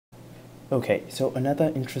Okay, so another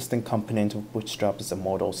interesting component of Bootstrap is the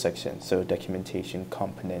model section. So documentation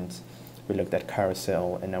components, we looked at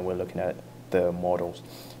carousel, and now we're looking at the models.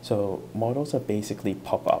 So models are basically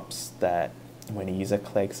pop-ups that when a user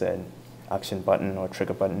clicks an action button or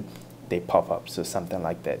trigger button, they pop up. So something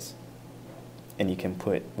like this. And you can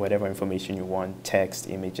put whatever information you want, text,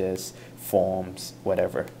 images, forms,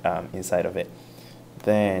 whatever, inside of it.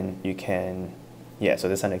 Then you can, yeah, so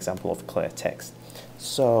this is an example of clear text.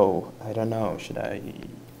 So I don't know, should I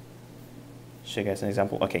show you guys an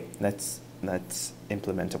example? Okay, let's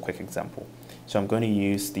implement a quick example. So I'm going to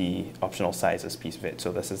use the optional sizes piece of it.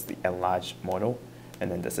 So this is a large model, and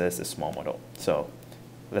then this is a small model. So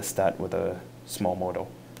let's start with a small model.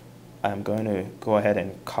 I'm going to go ahead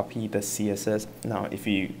and copy the CSS. Now, if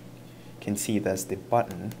you can see, there's the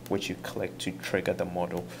button which you click to trigger the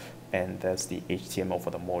model, and there's the HTML for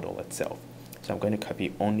the model itself. So I'm going to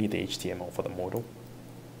copy only the HTML for the model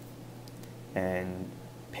and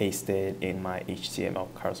paste it in my HTML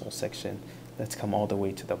carousel section. Let's come all the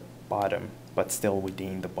way to the bottom, but still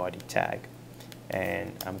within the body tag.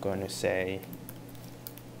 And I'm going to say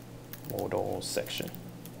modal section.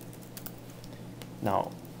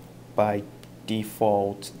 Now, by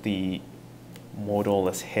default, the modal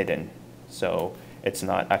is hidden, so it's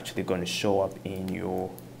not actually going to show up in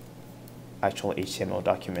your actual HTML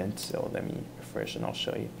document. So let me refresh and I'll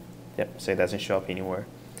show you. Yep, so it doesn't show up anywhere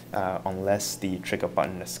unless the trigger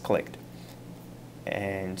button is clicked.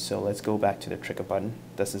 And so let's go back to the trigger button.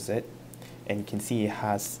 This is it, and you can see it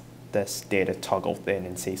has this data toggle thing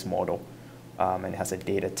and says model, and it has a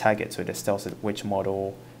data target, so this tells it which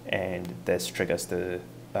model, and this triggers the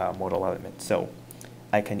modal element. So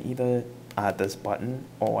I can either add this button,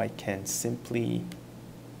 or I can simply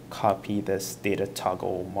copy this data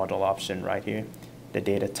toggle model option right here, the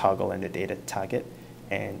data toggle and the data target,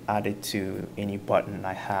 and add it to any button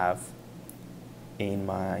I have in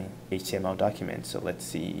my HTML document. So let's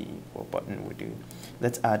see what button we do.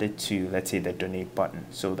 Let's add it to, let's say, the donate button,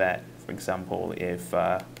 so that, for example, if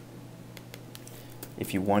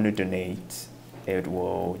you want to donate, it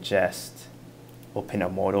will just open a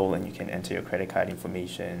modal and you can enter your credit card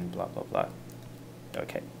information, blah, blah, blah.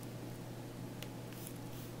 Okay.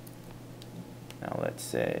 Now let's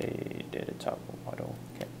say data toggle model.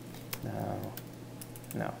 Okay. Now,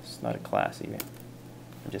 no, it's not a class even.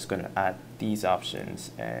 I'm just going to add these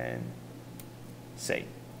options and save.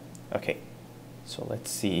 Okay. So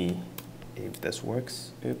let's see if this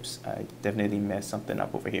works. Oops, I definitely messed something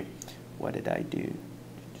up over here. What did I do?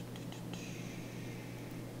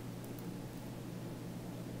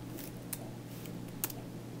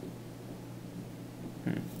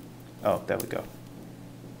 Oh, there we go.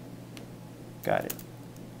 Got it.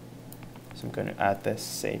 So I'm going to add this,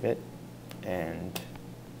 save it, and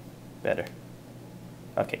better.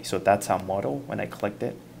 Okay, so that's our model. When I clicked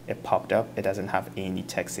it, it popped up. It doesn't have any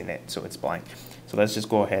text in it, so it's blank. So let's just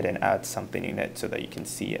go ahead and add something in it so that you can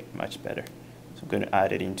see it much better. So I'm going to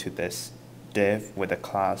add it into this div with the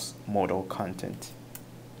class modal content.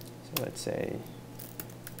 So let's say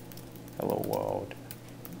hello world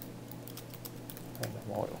and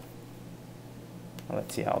the model.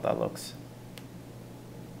 Let's see how that looks.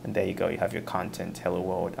 And there you go, you have your content, hello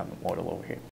world, and the model over here.